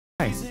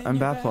Hi, I'm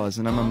Bathpaws,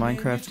 and I'm a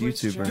Minecraft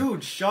YouTuber.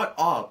 Dude, shut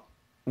up.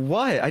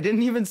 What? I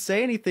didn't even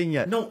say anything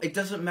yet. No, it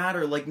doesn't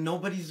matter. Like,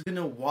 nobody's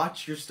gonna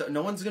watch your stuff.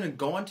 No one's gonna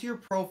go onto your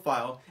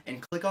profile and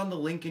click on the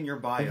link in your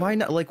bio. Why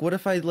not? Like, what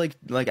if I, like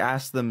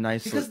ask them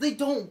nicely? Because they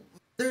don't.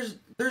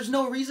 There's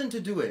no reason to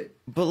do it.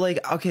 But,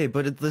 like, okay,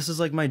 but this is,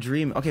 like, my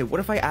dream. Okay,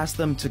 what if I ask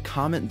them to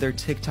comment their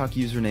TikTok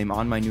username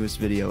on my newest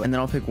video, and then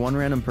I'll pick one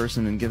random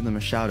person and give them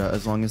a shout-out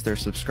as long as they're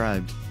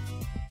subscribed?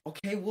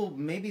 Okay, well,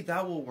 maybe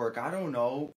that will work. I don't know.